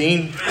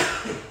Like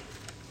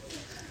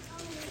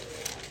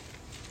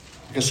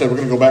I said, we're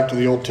going to go back to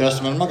the Old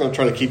Testament. I'm not going to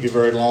try to keep you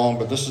very long,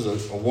 but this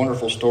is a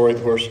wonderful story.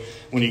 Of course,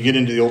 when you get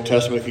into the Old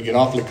Testament, it can get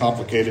awfully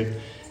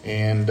complicated.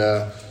 And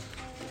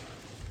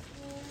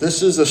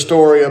this is a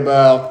story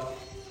about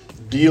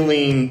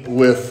dealing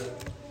with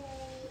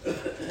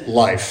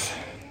life.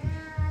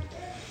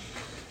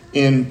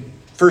 In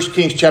 1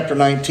 Kings chapter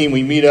 19,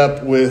 we meet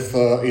up with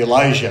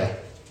Elijah.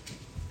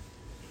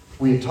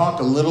 We had talked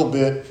a little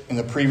bit in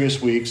the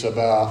previous weeks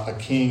about a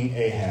King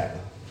Ahab.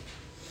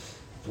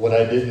 What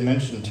I didn't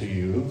mention to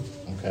you,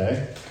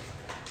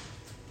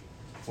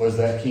 was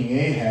that King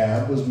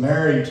Ahab was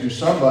married to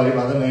somebody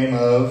by the name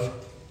of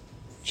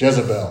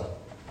Jezebel.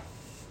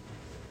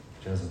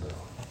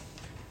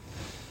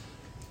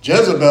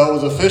 Jezebel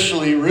was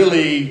officially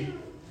really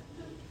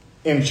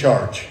in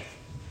charge.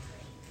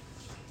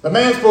 The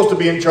man's supposed to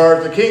be in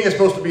charge. The king is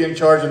supposed to be in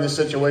charge in this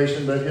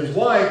situation, but his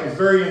wife was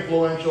very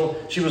influential.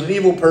 She was an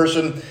evil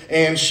person,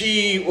 and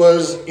she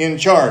was in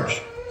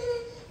charge.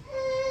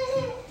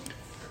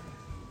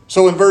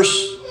 So in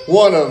verse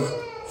 1 of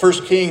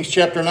 1 Kings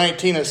chapter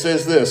 19, it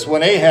says this: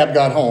 When Ahab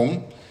got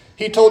home,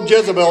 he told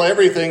Jezebel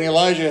everything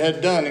Elijah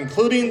had done,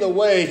 including the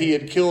way he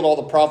had killed all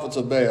the prophets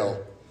of Baal.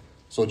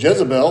 So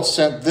Jezebel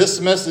sent this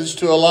message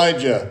to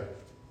Elijah: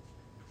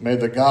 May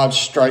the gods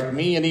strike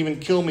me and even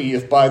kill me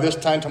if by this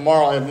time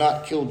tomorrow I have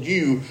not killed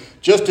you,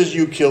 just as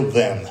you killed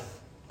them.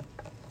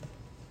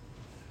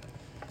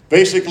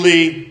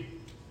 Basically,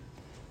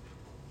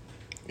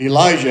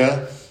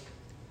 Elijah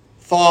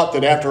thought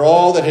that after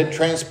all that had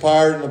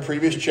transpired in the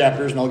previous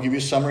chapters, and I'll give you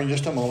a summary in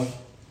just a moment,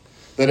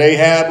 that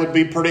Ahab would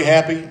be pretty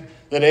happy,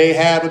 that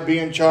Ahab would be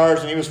in charge,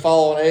 and he was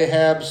following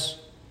Ahab's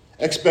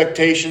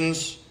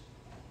expectations.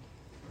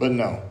 But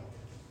no,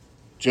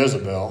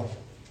 Jezebel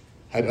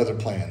had other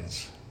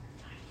plans.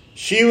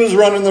 She was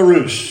running the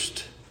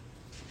roost.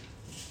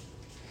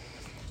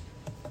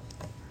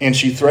 And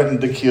she threatened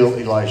to kill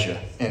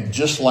Elijah. And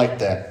just like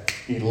that,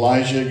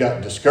 Elijah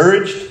got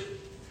discouraged.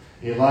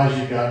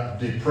 Elijah got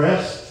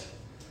depressed.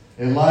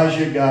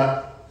 Elijah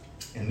got,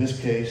 in this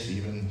case,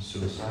 even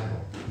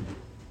suicidal.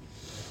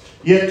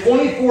 Yet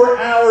 24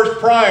 hours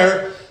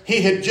prior,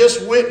 he had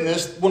just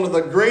witnessed one of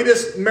the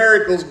greatest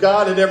miracles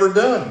God had ever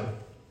done.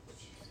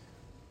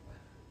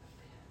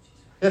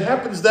 It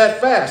happens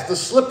that fast. The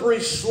slippery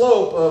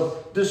slope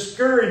of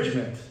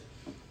discouragement.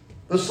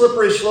 The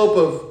slippery slope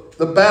of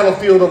the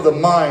battlefield of the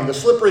mind. The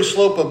slippery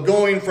slope of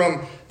going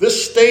from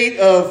this state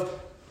of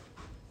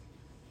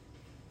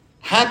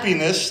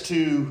happiness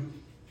to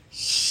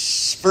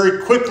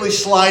very quickly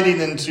sliding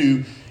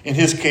into, in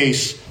his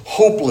case,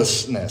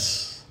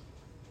 hopelessness.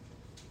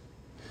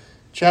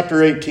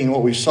 Chapter 18,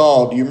 what we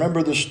saw, do you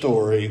remember the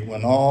story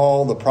when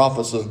all the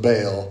prophets of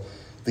Baal,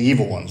 the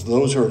evil ones,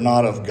 those who are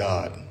not of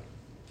God,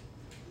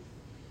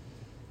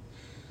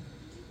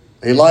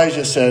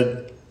 Elijah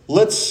said,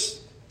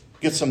 let's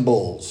get some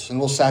bulls and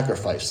we'll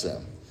sacrifice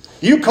them.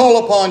 You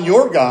call upon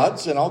your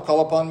gods and I'll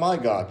call upon my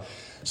God.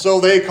 So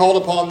they called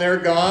upon their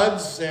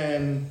gods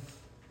and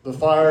the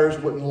fires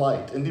wouldn't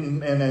light.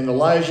 And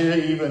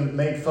Elijah even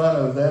made fun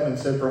of them and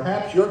said,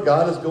 perhaps your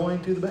God is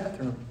going to the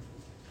bathroom.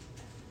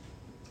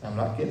 I'm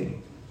not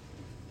kidding.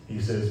 He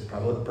says,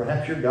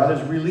 perhaps your God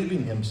is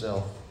relieving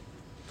himself.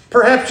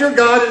 Perhaps your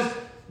God is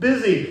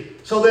busy.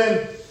 So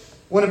then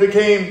when it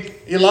became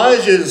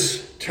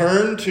Elijah's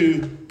turn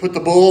to put the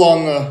bull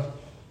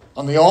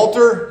on the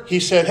altar, he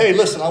said, hey,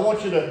 listen, I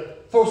want you to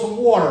throw some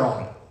water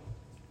on it.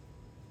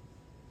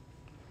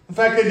 In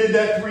fact, they did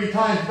that 3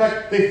 times. In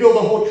fact, they filled the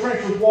whole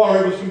trench with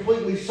water. It was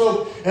completely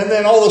soaked. And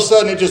then all of a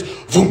sudden it just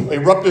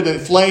erupted in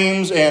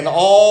flames and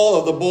all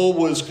of the bull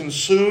was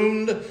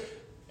consumed.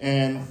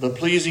 And the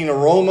pleasing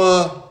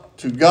aroma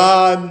to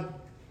God.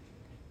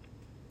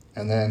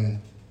 And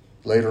then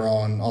later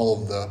on, all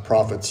of the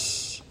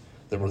prophets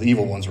that were the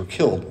evil ones were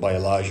killed by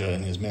Elijah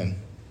and his men.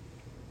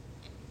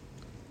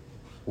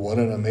 What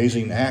an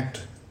amazing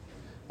act.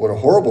 What a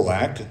horrible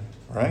act,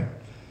 right?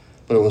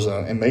 But it was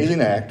an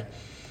amazing act.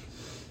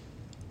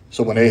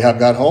 So when Ahab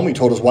got home, he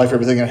told his wife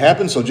everything that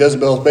happened. So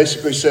Jezebel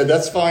basically said,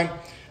 that's fine.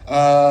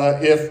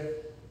 If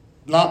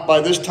not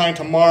by this time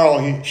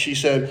tomorrow, she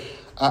said,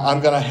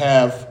 I'm going to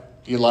have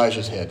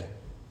Elijah's head.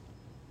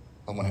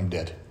 I want him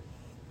dead.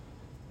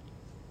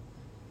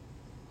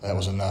 That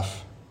was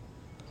enough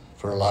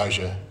for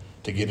Elijah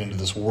to get into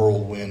this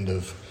whirlwind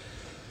of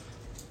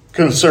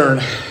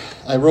concern.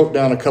 I wrote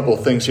down a couple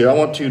of things here. I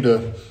want you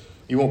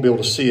won't be able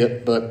to see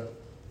it, but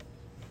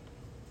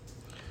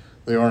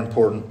they are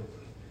important.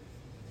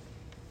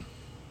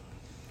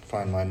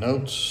 Find my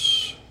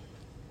notes.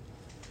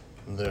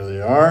 There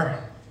they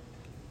are.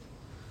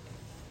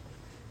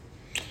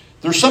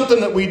 There's something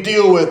that we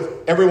deal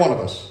with, every one of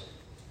us.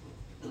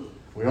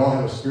 We all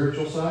have a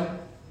spiritual side.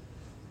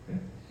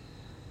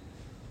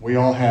 We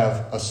all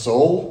have a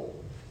soul.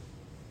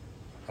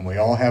 And we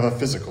all have a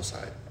physical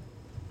side.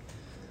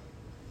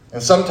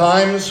 And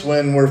sometimes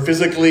when we're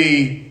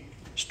physically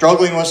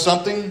struggling with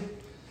something,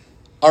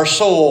 our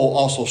soul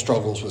also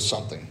struggles with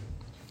something.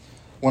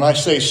 When I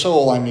say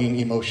soul, I mean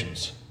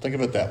emotions. Think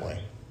of it that way.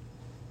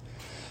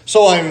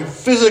 So I'm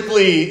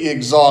physically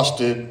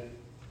exhausted.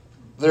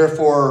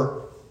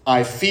 Therefore,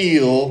 I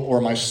feel,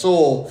 or my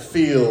soul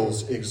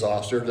feels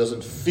exhausted. It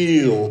doesn't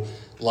feel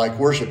like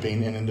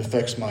worshiping, and it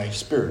affects my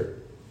spirit.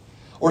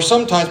 Or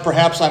sometimes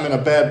perhaps I'm in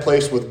a bad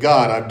place with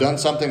God. I've done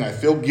something, I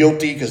feel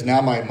guilty because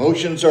now my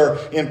emotions are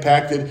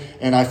impacted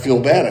and I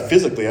feel bad.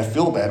 Physically, I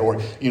feel bad. Or,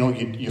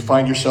 you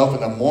find yourself in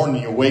the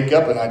morning, you wake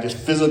up and I just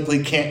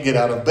physically can't get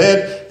out of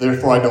bed.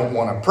 Therefore, I don't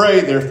want to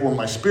pray. Therefore,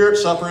 my spirit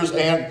suffers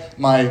and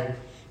my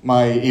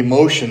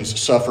emotions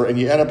suffer. And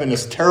you end up in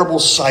this terrible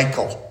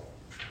cycle.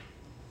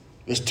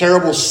 This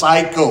terrible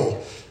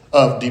cycle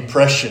of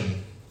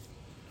depression,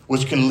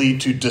 which can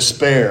lead to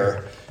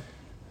despair,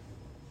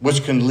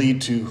 which can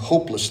lead to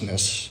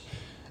hopelessness.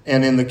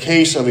 And in the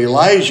case of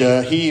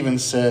Elijah, he even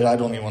said, I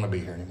don't even want to be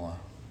here anymore.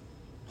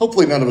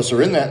 Hopefully none of us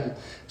are in that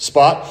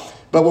spot.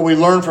 But what we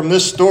learn from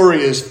this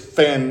story is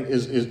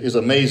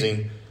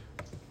amazing,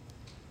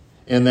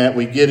 in that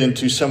we get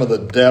into some of the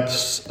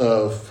depths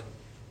of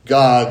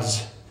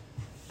God's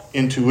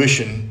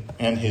intuition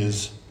and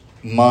his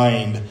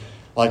mind,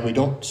 like we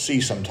don't see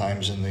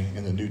sometimes in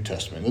the New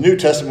Testament. In the New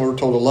Testament, we're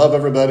told to love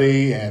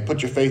everybody and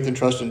put your faith and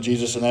trust in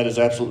Jesus, and that is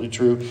absolutely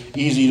true.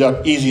 Easy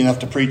enough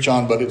to preach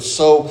on, but it's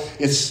so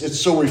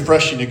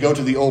refreshing to go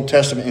to the Old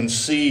Testament and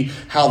see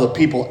how the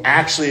people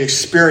actually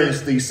experience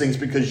these things,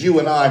 because you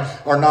and I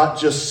are not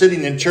just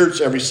sitting in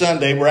church every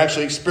Sunday. We're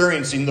actually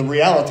experiencing the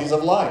realities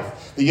of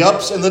life, the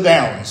ups and the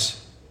downs.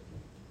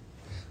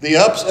 The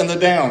ups and the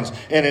downs.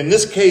 And in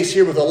this case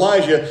here with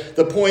Elijah,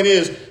 the point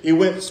is he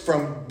went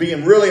from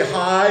being really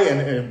high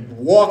and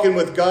walking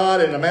with God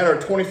in a matter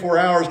of 24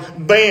 hours.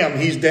 Bam,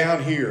 he's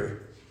down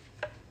here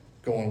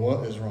going,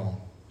 what is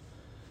wrong?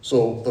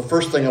 So the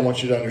first thing I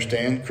want you to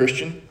understand,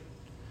 Christian,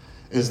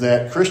 is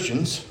that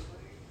Christians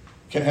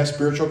can have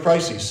spiritual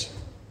crises.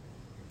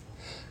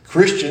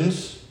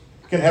 Christians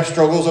can have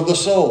struggles of the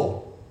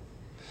soul.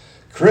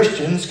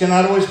 Christians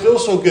cannot always feel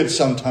so good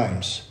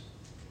sometimes.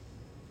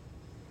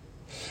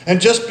 And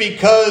just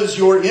because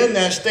you're in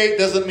that state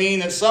doesn't mean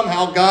that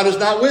somehow God is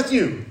not with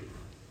you.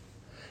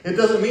 It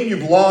doesn't mean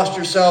you've lost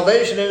your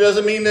salvation. It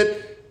doesn't mean that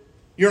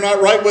you're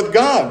not right with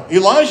God.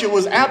 Elijah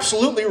was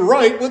absolutely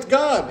right with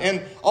God.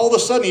 And all of a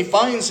sudden he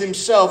finds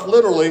himself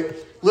literally,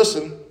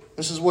 listen,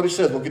 this is what he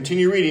says. We'll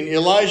continue reading.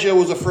 Elijah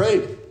was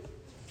afraid.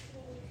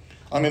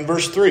 I'm in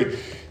verse 3.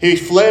 He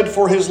fled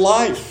for his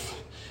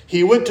life.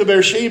 He went to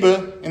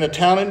Beersheba in a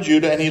town in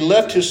Judah, and he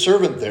left his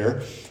servant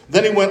there.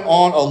 Then he went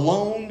on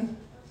alone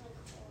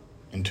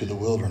into the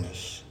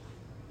wilderness.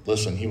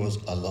 Listen, he was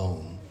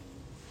alone,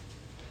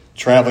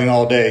 traveling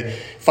all day.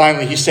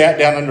 Finally, he sat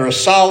down under a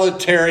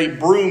solitary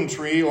broom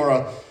tree, or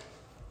a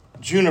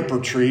juniper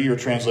tree, your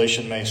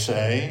translation may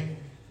say,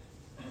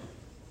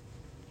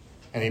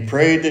 and he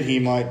prayed that he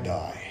might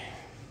die.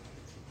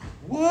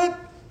 What?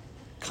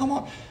 Come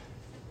on.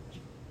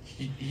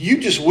 You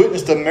just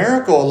witnessed a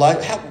miracle.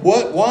 Like,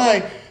 what?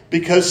 Why?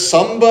 Because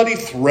somebody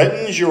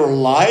threatens your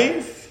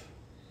life?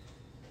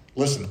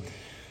 Listen.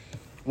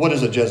 What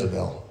is a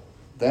Jezebel?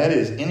 That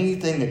is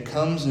anything that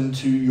comes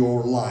into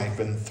your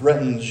life and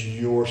threatens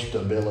your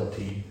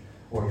stability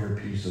or your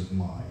peace of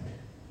mind,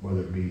 whether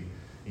it be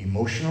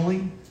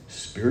emotionally,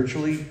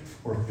 spiritually,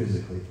 or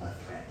physically a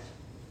threat.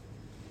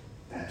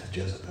 That's a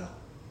Jezebel.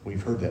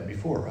 We've heard that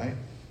before, right?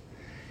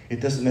 It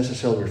doesn't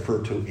necessarily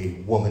refer to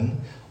a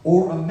woman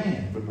or a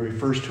man, but it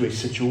refers to a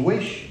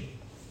situation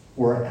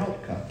or an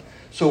outcome.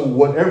 So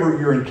whatever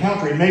you're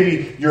encountering,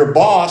 maybe your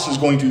boss is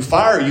going to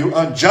fire you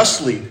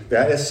unjustly.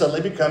 That has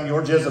suddenly become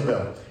your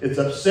Jezebel. It's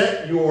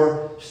upset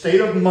your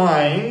state of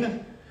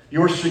mind.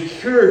 Your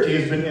security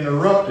has been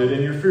interrupted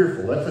and you're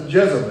fearful. That's a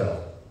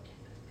Jezebel.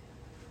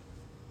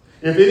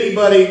 If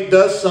anybody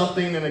does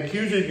something and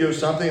accuses you of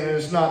something and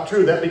it's not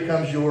true, that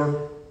becomes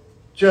your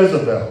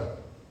Jezebel.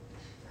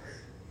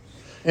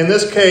 In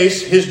this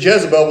case, his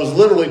Jezebel was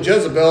literally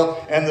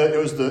Jezebel, and it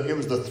was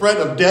the threat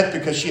of death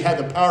because she had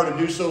the power to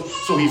do so.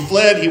 So he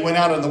fled. He went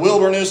out in the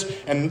wilderness,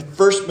 and the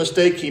first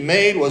mistake he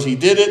made was he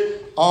did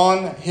it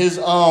on his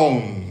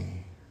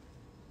own.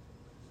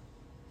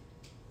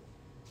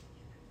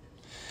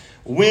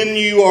 When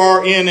you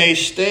are in a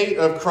state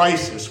of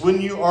crisis,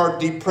 when you are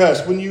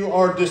depressed, when you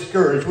are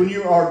discouraged, when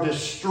you are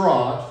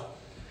distraught,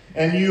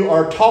 and you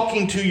are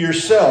talking to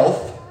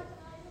yourself,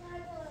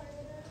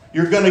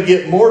 you're going to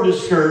get more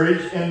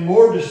discouraged and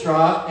more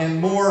distraught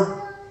and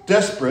more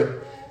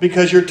desperate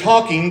because you're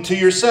talking to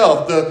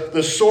yourself.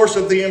 The source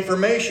of the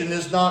information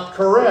is not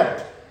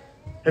correct.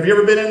 Have you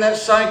ever been in that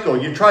cycle?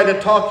 You try to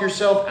talk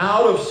yourself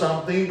out of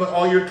something, but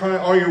all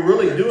you're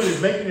really doing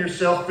is making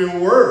yourself feel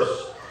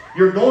worse.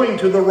 You're going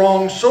to the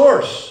wrong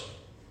source.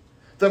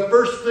 The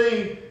first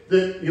thing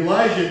that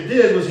Elijah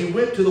did was he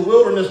went to the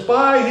wilderness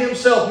by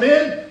himself.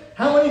 Men,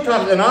 how many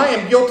times, and I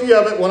am guilty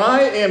of it, when I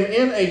am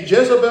in a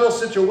Jezebel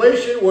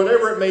situation,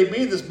 whatever it may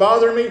be that's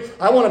bothering me,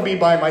 I want to be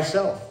by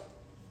myself.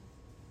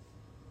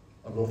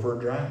 I'll go for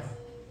a drive.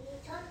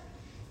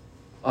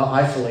 I'll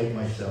isolate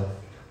myself.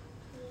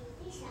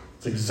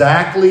 It's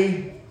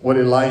exactly what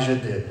Elijah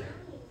did.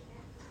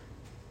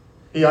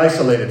 He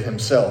isolated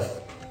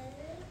himself.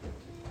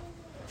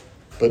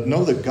 But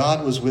know that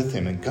God was with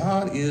him, and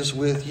God is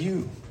with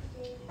you.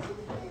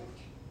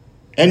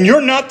 And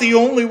you're not the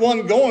only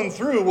one going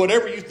through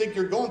whatever you think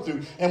you're going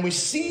through. And we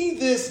see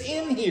this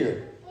in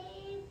here.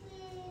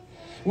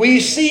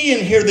 We see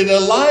in here that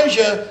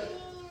Elijah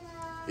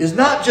is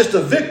not just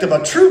a victim,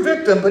 a true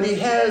victim, but he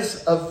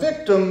has a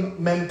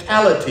victim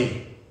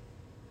mentality.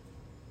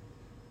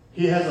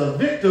 He has a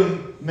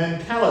victim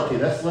mentality.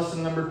 That's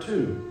lesson number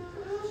 2.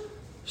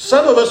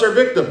 Some of us are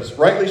victims,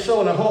 rightly so,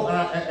 and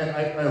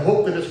I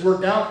hope that it's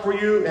worked out for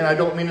you, and I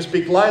don't mean to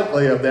speak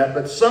lightly of that,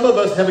 but some of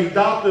us have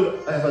adopted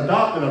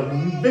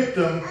a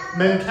victim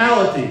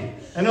mentality.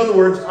 In other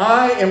words,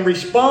 I am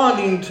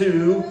responding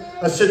to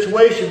a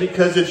situation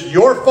because it's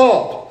your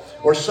fault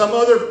or some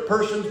other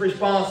person's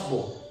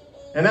responsible.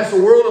 And that's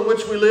the world in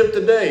which we live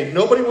today.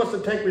 Nobody wants to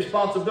take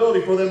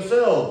responsibility for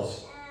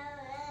themselves.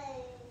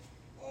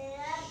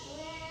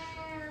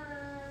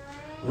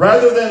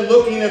 Rather than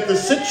looking at the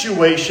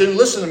situation,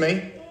 listen to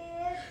me,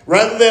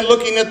 rather than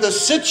looking at the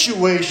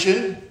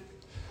situation,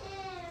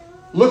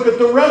 look at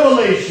the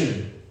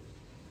revelation.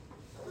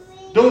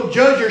 Don't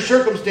judge your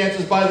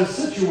circumstances by the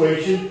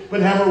situation, but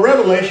have a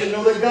revelation.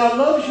 Know that God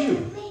loves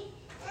you.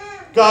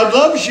 God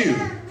loves you.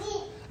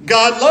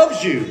 God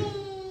loves you.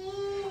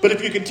 But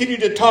if you continue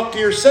to talk to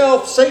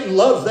yourself, Satan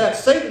loves that.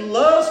 Satan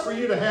loves for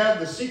you to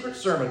have the secret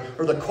sermon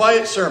or the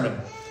quiet sermon.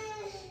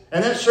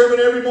 And that sermon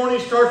every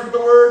morning starts with the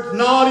words,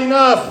 not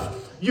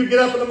enough. You get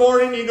up in the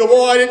morning and you go,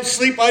 oh, I didn't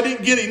sleep. I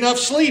didn't get enough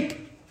sleep.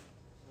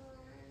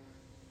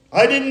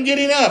 I didn't get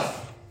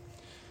enough.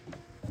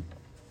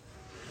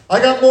 I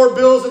got more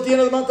bills at the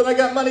end of the month than I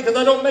got money because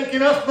I don't make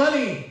enough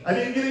money. I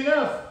didn't get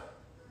enough.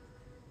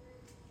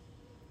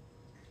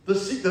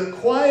 The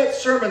quiet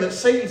sermon that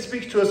Satan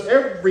speaks to us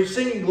every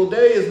single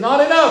day is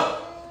not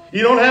enough.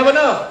 You don't have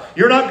enough.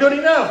 You're not good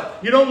enough.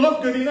 You don't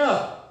look good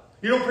enough.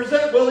 You don't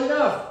present well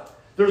enough.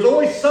 There's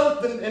always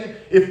something, and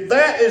if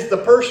that is the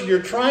person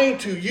you're trying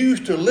to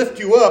use to lift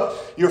you up,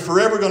 you're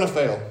forever going to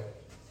fail.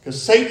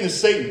 Because Satan is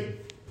Satan.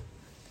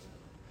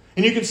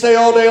 And you can say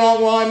all day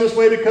long, well, I'm this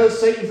way because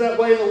Satan's that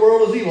way and the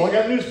world is evil. I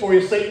got news for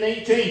you. Satan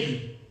ain't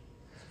changing.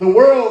 The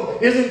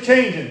world isn't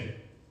changing.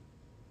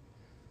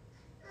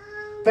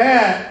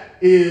 That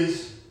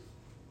is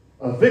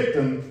a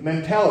victim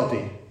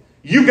mentality.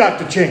 You got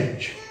to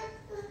change.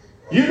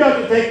 You got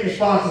to take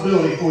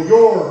responsibility for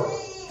your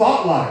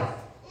thought life,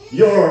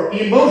 your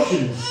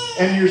emotions,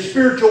 and your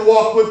spiritual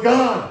walk with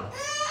God.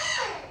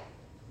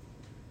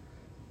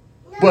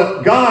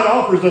 But God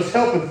offers us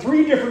help in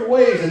 3 different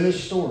ways in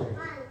this story.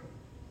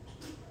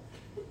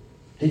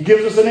 He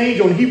gives us an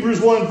angel. In Hebrews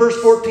 1 verse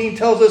 14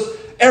 tells us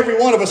every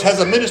one of us has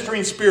a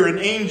ministering spirit,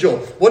 an angel.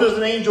 What does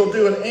an angel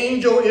do? An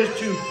angel is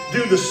to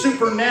do the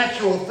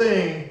supernatural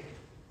thing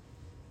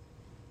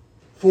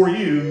for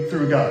you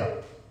through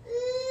God.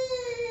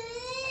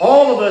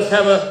 All of us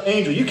have an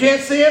angel. You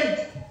can't see him,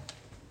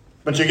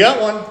 but you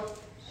got one.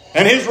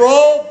 And his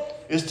role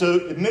is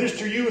to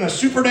administer you in a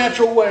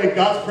supernatural way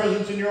God's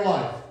presence in your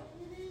life.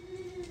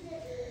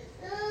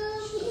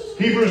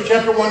 Hebrews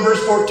chapter 1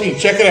 verse 14.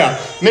 Check it out.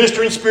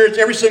 Ministering spirits,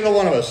 every single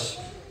one of us.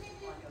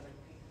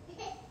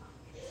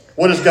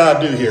 What does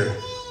God do here?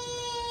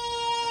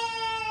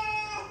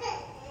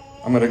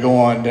 I'm going to go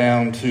on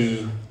down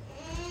to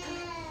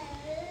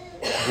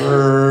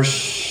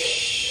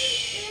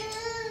verse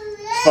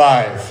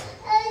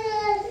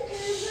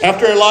 5.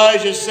 After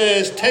Elijah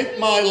says, take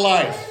my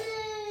life,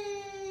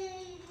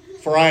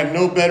 for I am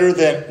no better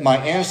than my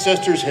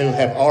ancestors who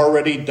have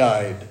already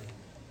died.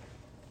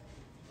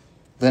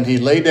 Then he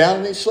lay down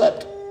and he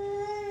slept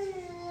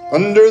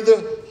under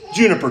the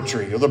juniper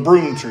tree or the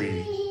broom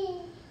tree.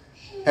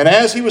 And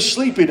as he was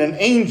sleeping, an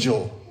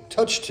angel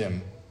touched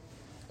him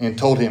and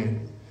told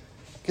him,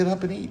 get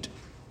up and eat.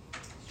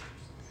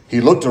 He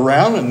looked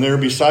around, and there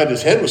beside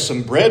his head was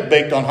some bread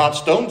baked on hot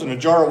stones and a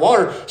jar of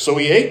water. So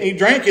he ate and he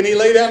drank and he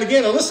lay down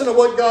again. And listen to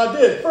what God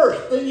did.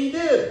 First thing he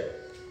did,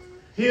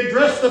 he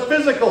addressed the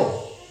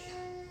physical.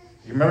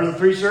 You remember the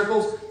 3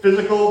 circles?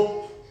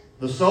 Physical,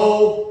 the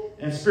soul,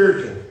 and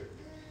spiritual.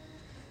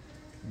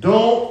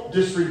 Don't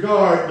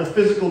disregard the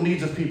physical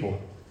needs of people.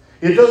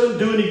 It doesn't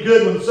do any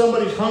good when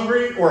somebody's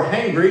hungry or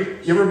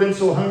hangry. You ever been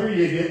so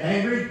hungry you get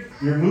angry?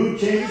 Your mood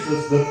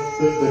changes.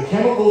 The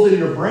chemicals in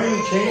your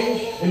brain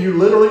change. And you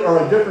literally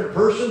are a different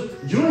person.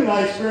 Julie and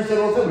I experience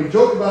that all the time. We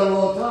joke about it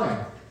all the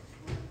time.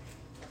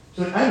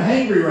 So I'm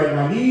hangry right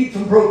now. I need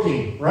some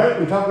protein. Right?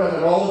 We talk about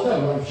that all the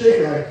time. When I'm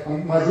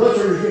shaking, my blood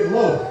sugar is getting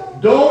low.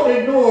 Don't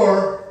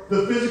ignore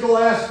the physical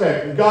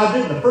aspect. And God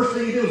didn't. The first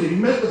thing he did was he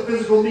met the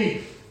physical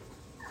need.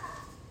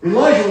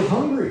 Elijah was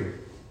hungry.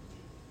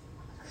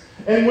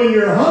 And when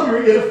you're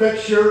hungry, it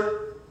affects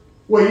your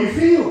way you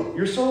feel,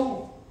 your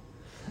soul.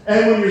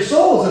 And when your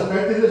soul is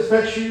affected, it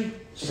affects you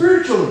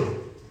spiritually.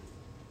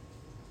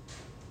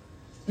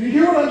 Do you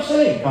hear what I'm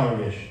saying,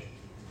 congregation?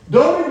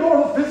 Don't ignore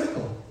the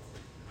physical.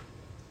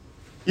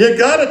 You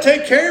got to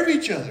take care of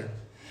each other.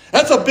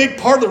 That's a big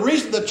part of the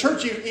reason the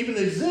church even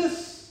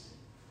exists.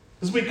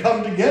 Is we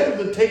come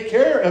together to take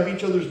care of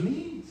each other's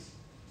needs.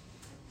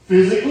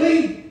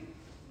 Physically,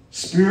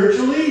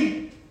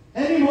 spiritually,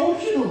 and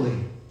emotionally.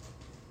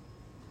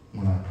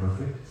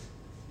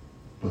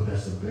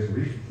 That's a big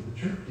reason for the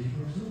church to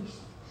even exist.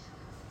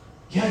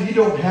 Yeah, you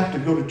don't have to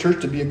go to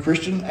church to be a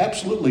Christian,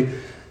 absolutely,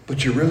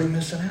 but you're really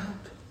missing out.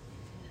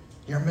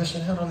 You're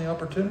missing out on the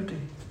opportunity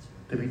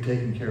to be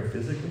taken care of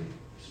physically,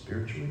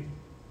 spiritually,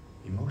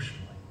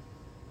 emotionally.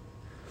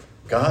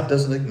 God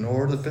doesn't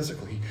ignore the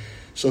physical.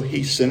 So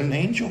he sent an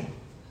angel.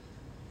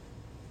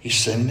 He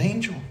sent an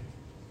angel.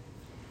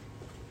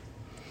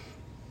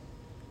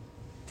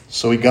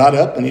 So he got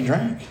up and he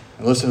drank.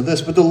 And listen to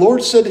this. But the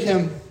Lord said to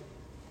him,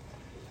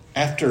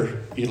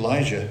 after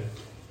Elijah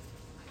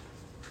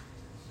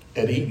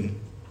had eaten,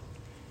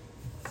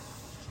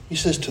 he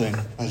says to him,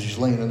 as he's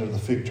laying under the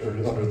fig tree,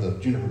 or under the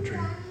juniper tree,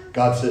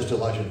 God says to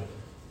Elijah,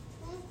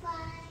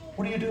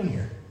 what are you doing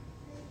here?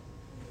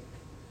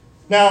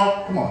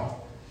 Now, come on.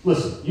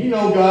 Listen, you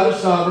know God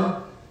is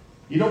sovereign.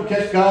 You don't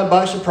catch God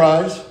by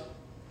surprise.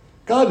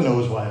 God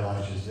knows why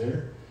Elijah's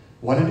there.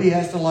 Why did he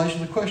ask Elijah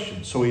the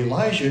question? So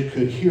Elijah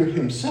could hear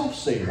himself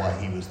say why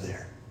he was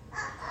there.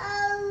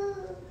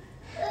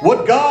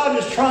 What God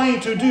is trying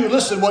to do,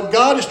 listen, what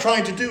God is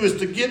trying to do is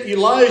to get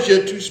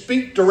Elijah to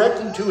speak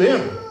directly to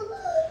him.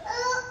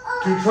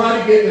 To try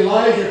to get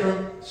Elijah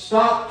to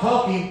stop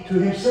talking to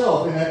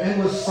himself in that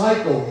endless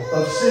cycle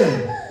of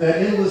sin, that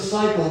endless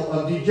cycle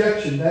of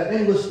dejection, that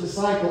endless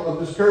cycle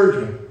of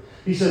discouragement.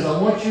 He says,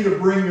 I want you to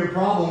bring your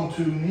problem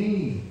to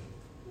me.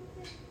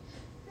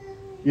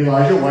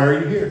 Elijah, why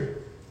are you here?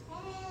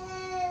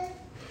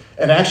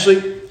 And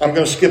actually, I'm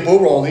going to skip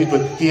over all these,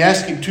 but he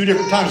asked him 2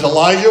 different times,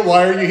 Elijah,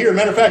 why are you here?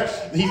 Matter of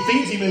fact, he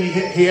feeds him and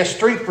he has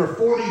strength for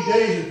 40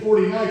 days and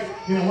 40 nights.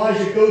 And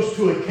Elijah goes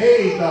to a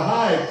cave to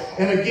hide.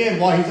 And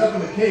again, while he's up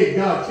in the cave,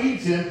 God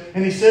feeds him.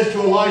 And he says to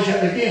Elijah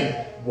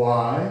again,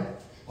 why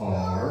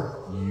are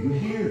you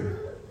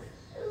here?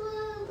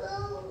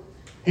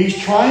 He's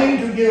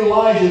trying to get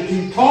Elijah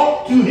to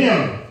talk to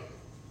him.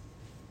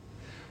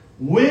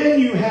 When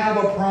you have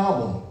a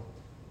problem,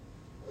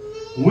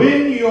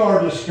 when you are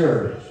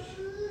discouraged,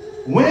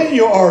 when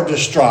you are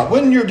distraught,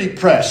 when you're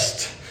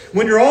depressed,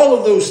 when you're all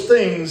of those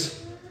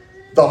things,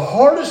 the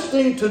hardest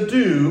thing to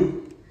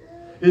do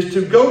is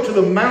to go to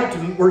the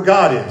mountain where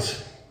God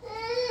is,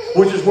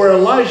 which is where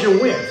Elijah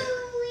went.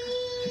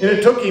 And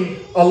it took him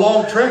a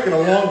long trek and a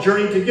long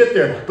journey to get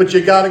there. But you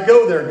got to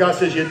go there. God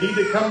says, you need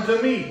to come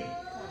to me.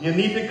 You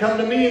need to come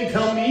to me and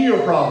tell me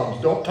your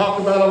problems. Don't talk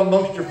about it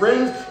amongst your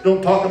friends.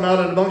 Don't talk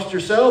about it amongst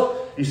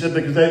yourself. He said,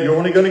 because then you're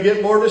only going to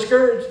get more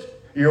discouraged.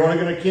 You're only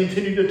going to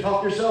continue to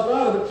talk yourself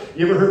out of it.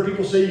 You ever heard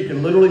people say you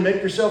can literally make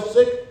yourself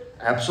sick?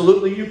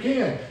 Absolutely you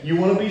can. You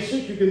want to be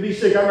sick, you can be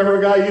sick. I remember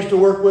a guy I used to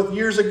work with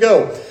years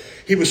ago.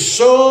 He was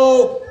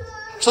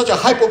such a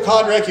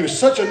hypochondriac. He was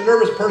such a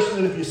nervous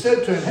person that if you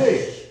said to him,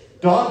 hey,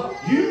 Don,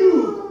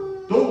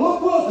 you don't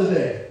look well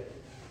today.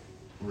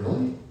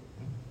 Really?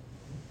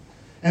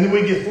 And then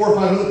we get 4 or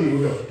 5 other people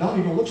who go, Don,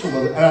 you don't look so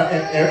well.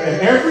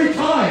 And every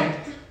time,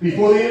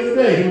 before the end of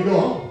the day, he would go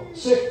home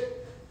sick.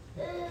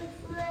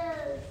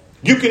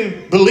 You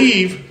can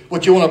believe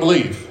what you want to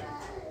believe.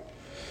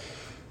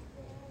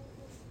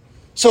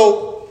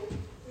 So,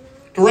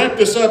 to wrap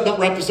this up,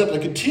 to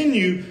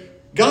continue,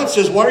 God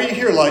says, why are you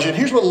here, Elijah? And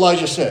here's what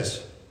Elijah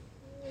says.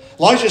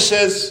 Elijah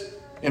says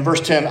in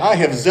verse 10, I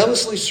have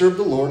zealously served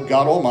the Lord,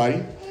 God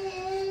Almighty,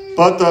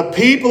 but the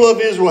people of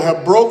Israel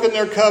have broken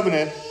their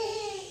covenant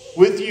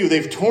with you.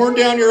 They've torn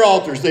down your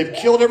altars. They've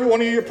killed every one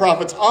of your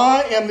prophets.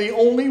 I am the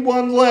only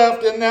one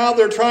left, and now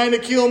they're trying to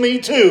kill me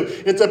too.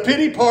 It's a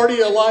pity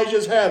party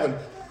Elijah's having.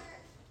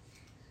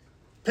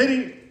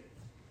 Pity.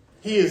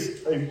 He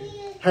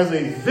has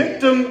a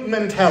victim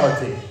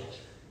mentality.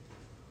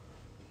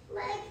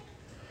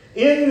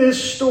 In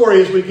this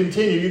story, as we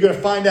continue, you're going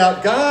to find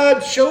out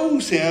God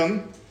shows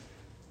him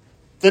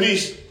that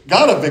he's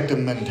got a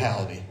victim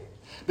mentality.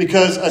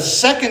 Because a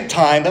second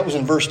time, that was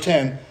in verse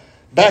 10,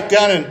 back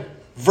down in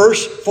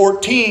verse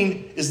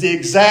 14 is the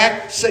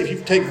exact same. If you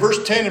take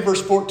verse 10 and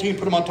verse 14,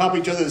 put them on top of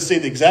each other, they say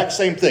the exact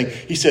same thing.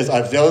 He says,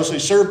 I've zealously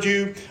served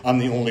you. I'm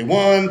the only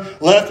one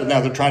left. And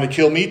now they're trying to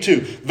kill me too.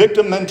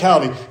 Victim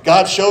mentality.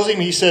 God shows him.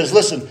 He says,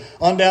 listen,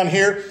 on down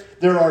here,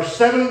 there are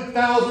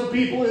 7,000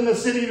 people in the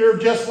city that are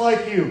just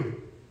like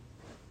you.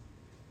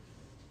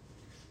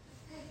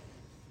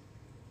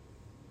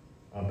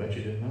 I bet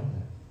you didn't know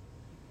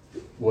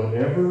that.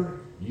 Whatever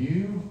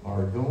you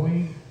are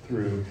going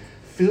through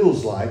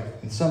feels like,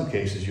 in some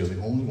cases, you're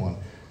the only one.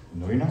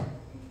 No, you're not.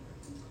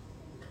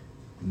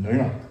 No,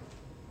 you're not.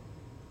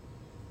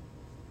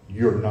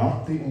 You're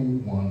not the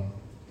only one.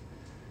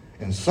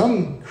 And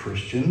some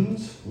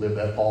Christians live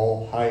that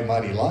all high,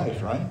 mighty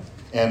life, right?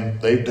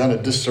 And they've done a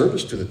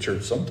disservice to the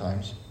church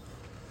sometimes.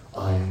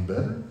 I am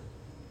better.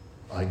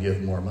 I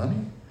give more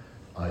money.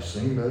 I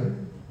sing better.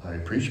 I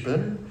preach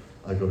better.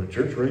 I go to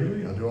church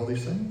regularly. I do all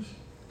these things.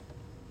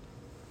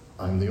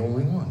 I'm the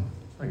only one.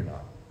 No, you're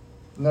not.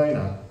 No, you're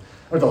not.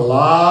 There's a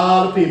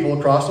lot of people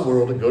across the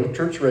world that go to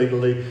church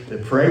regularly,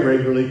 that pray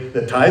regularly,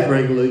 that tithe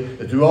regularly,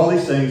 that do all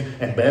these things,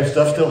 and bad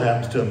stuff still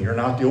happens to them. You're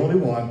not the only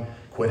one.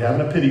 Quit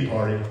having a pity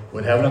party.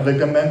 Quit having a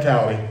victim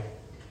mentality.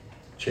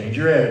 Change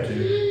your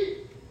attitude.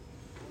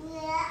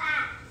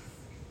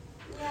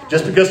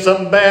 Just because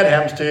something bad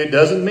happens to you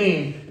doesn't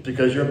mean it's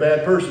because you're a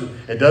bad person.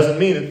 It doesn't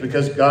mean it's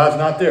because God's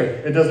not there.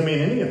 It doesn't mean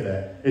any of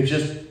that. It's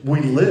just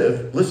we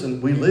live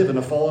in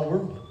a fallen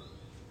world.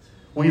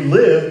 We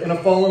live in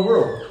a fallen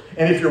world.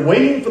 And if you're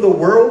waiting for the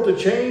world to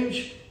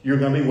change, you're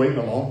going to be waiting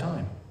a long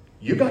time.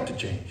 You got to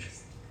change.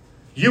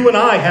 You and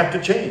I have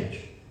to change.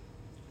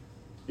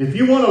 If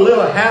you want to live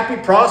a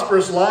happy,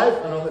 prosperous life,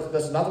 I know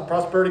that's not the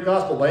prosperity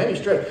gospel by any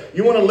stretch.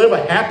 You want to live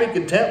a happy,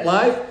 content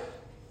life,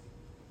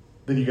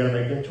 then you got to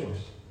make that choice.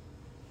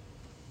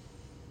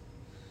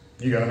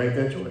 You got to make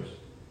that choice.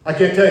 I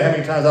can't tell you how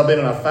many times I've been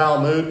in a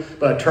foul mood,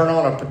 but I turn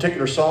on a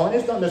particular song.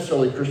 It's not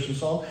necessarily a Christian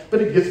song,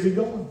 but it gets me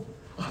going.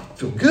 I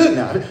feel good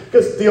now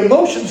because the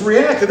emotions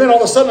react, and then all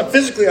of a sudden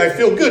physically I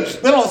feel good.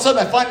 Then all of a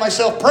sudden I find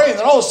myself praying.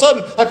 Then all of a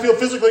sudden I feel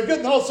physically good.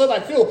 And then all of a sudden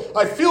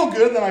I feel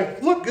good, and then I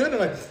look good,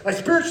 and I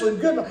spiritually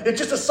good. It's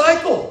just a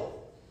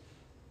cycle.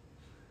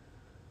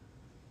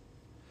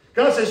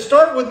 God says,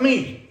 start with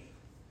me.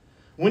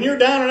 When you're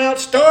down and out,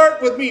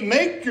 start with me.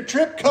 Make your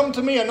trip, come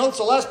to me. I know it's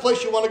the last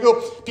place you want to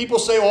go. People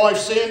say, oh, I've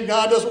sinned.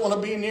 God doesn't want to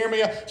be near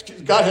me.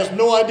 God has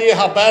no idea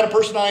how bad a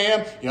person I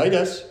am. Yeah, he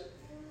does.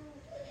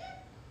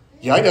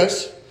 Yeah, he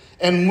does.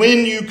 And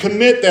when you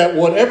commit that,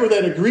 whatever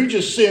that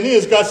egregious sin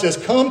is, God says,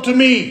 come to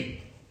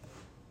me.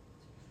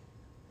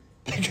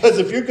 Because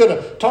if you're going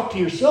to talk to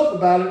yourself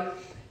about it,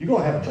 you're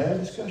going to have a bad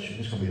discussion.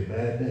 It's going to be a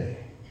bad day.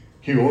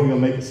 You're going to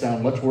make it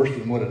sound much worse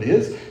than what it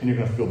is, and you're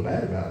going to feel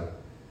bad about it.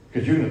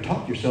 Because you're going to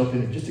talk yourself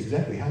into just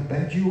exactly how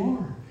bad you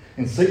are.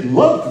 And Satan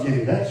loves to give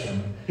you that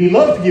sermon. He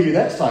loves to give you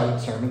that silent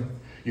sermon.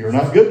 You're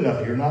not good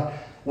enough. You're not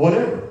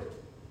whatever.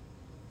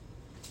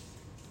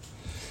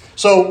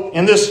 So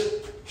in this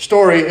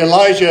story,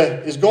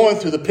 Elijah is going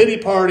through the pity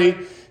party.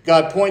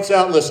 God points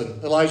out,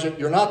 listen, Elijah,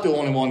 you're not the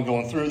only one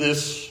going through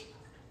this.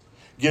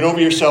 Get over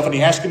yourself. And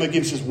he asks him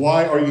again, he says,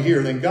 why are you here?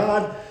 And then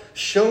God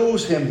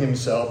shows him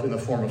himself in the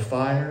form of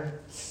fire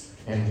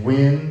and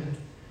wind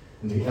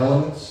and the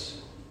elements.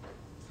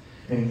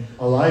 And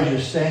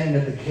Elijah's standing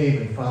at the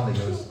cave and finally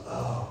goes,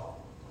 oh,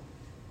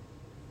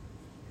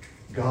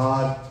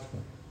 God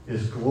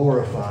is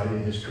glorified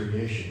in his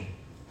creation.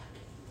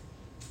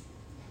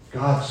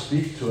 God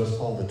speaks to us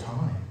all the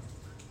time.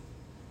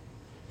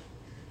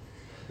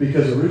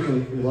 Because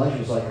originally Elijah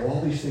was like, all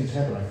these things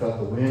happened. I felt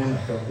the wind, I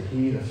felt the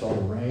heat, I saw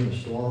the rain, the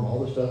storm,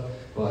 all this stuff,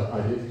 but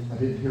I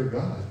didn't hear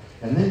God.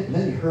 And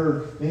then he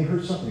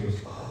heard something. He goes,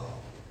 oh.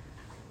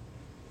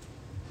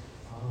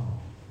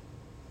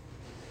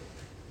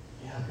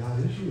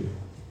 God is real.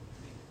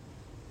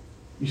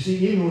 You see,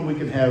 even when we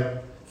can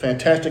have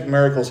fantastic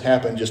miracles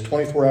happen just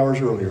 24 hours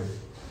earlier,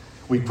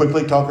 we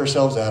quickly talk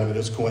ourselves out of it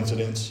as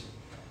coincidence.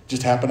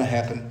 Just happened to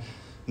happen.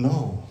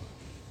 No,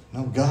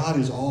 God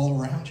is all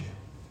around you.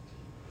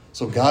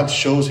 So God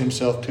shows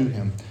himself to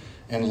him.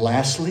 And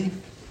lastly,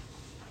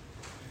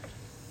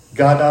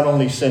 God not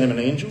only sent him an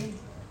angel,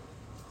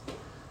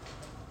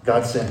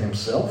 God sent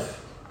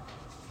himself,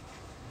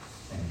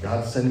 and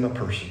God sent him a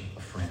person.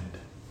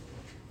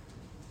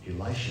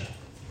 Elisha.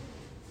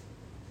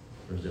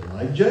 There's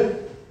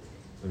Elijah.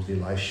 There's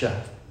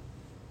Elisha.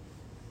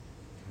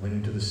 He went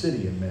into the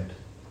city and met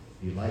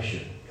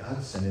Elisha.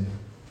 God sent him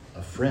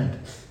a friend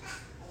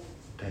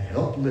to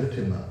help lift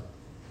him up.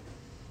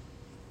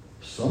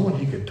 Someone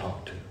he could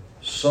talk to.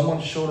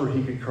 Someone's shoulder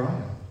he could cry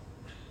on.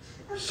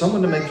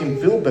 Someone to make him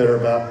feel better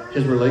about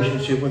his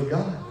relationship with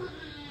God.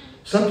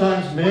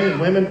 Sometimes men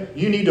and women,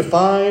 you need to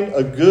find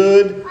a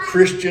good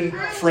Christian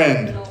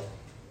friend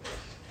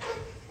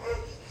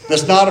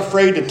that's not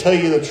afraid to tell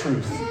you the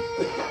truth.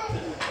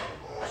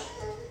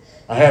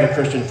 I had a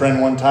Christian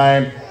friend one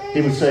time. He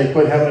would say,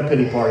 quit having a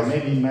pity party.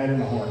 Maybe he's mad in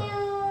the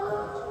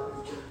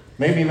heart.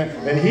 Maybe,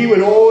 and he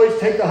would always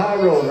take the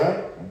high road,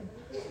 right?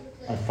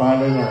 I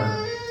finally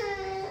learned.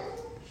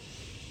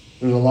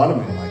 There's a lot of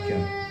men like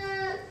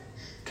him.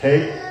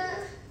 Take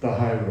the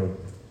high road.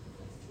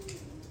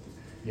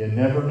 You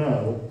never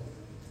know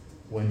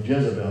when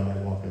Jezebel might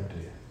walk up to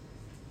you.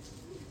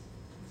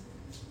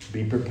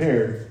 Be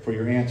prepared for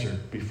your answer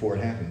before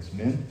it happens.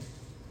 Men,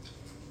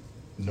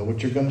 know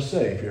what you're going to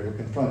say if you're ever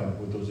confronted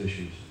with those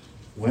issues.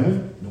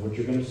 Women, know what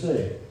you're going to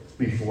say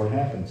before it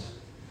happens.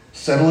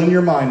 Settle in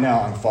your mind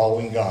now, I'm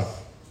following God.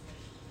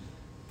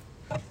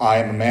 I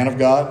am a man of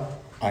God,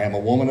 I am a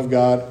woman of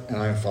God, and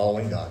I am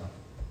following God.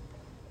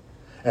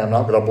 And I'm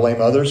not going to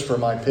blame others for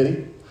my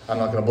pity. I'm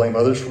not going to blame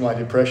others for my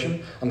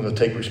depression. I'm going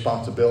to take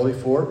responsibility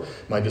for it.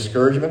 My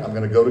discouragement, I'm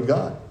going to go to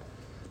God.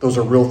 Those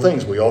are real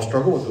things. We all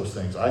struggle with those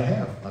things. I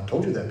have. I've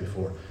told you that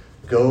before.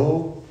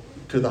 Go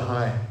to the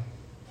high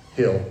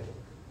hill.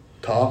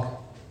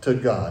 Talk to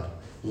God.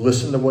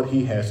 Listen to what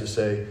he has to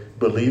say.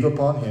 Believe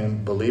upon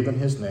him. Believe in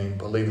his name.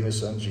 Believe in his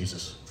son,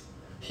 Jesus.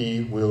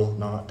 He will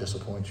not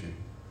disappoint you.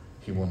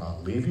 He will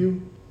not leave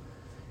you.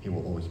 He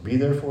will always be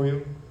there for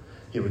you.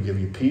 He will give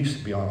you peace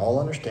beyond all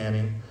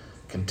understanding,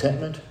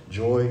 contentment,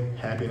 joy,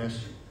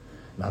 happiness,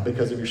 not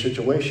because of your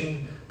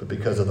situation, but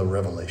because of the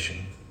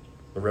revelation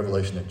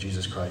that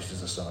Jesus Christ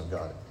is the Son of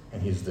God,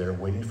 and he's there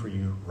waiting for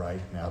you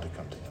right now to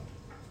come to him.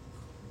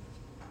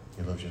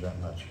 He loves you that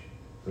much.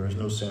 There is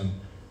no sin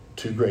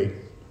too great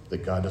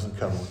that God doesn't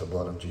cover with the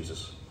blood of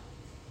Jesus.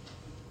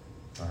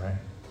 All right?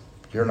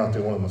 You're not the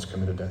only one that's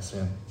committed that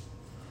sin.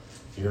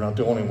 You're not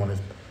the only one that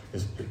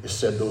has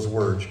said those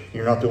words.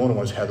 You're not the only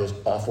one that's had those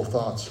awful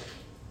thoughts.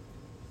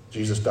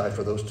 Jesus died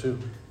for those too.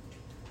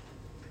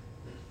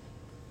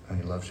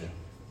 And he loves you.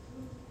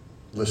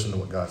 Listen to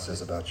what God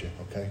says about you,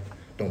 okay?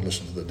 Don't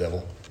listen to the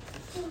devil.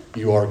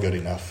 You are good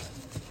enough.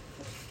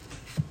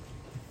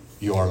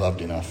 You are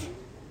loved enough.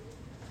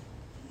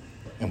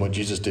 And what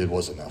Jesus did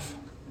was enough.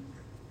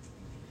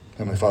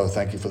 Heavenly Father,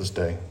 thank you for this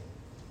day.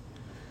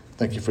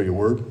 Thank you for your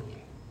word.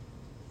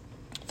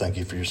 Thank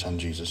you for your son,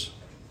 Jesus.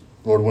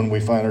 Lord, when we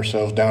find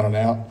ourselves down and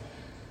out,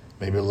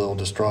 maybe a little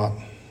distraught,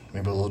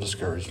 maybe a little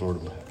discouraged,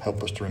 Lord,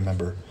 help us to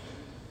remember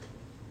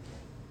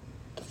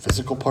the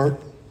physical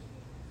part,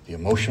 the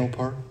emotional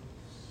part,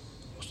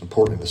 most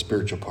importantly, the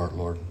spiritual part,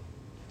 Lord.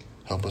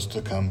 Help us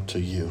to come to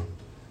you,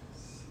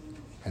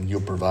 and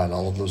you'll provide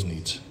all of those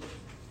needs.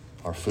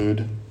 Our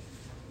food,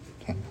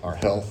 our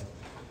health.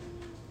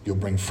 You'll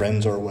bring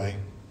friends our way,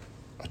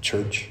 a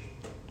church,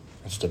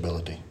 and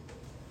stability.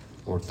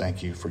 Lord,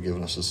 thank you for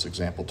giving us this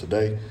example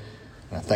today.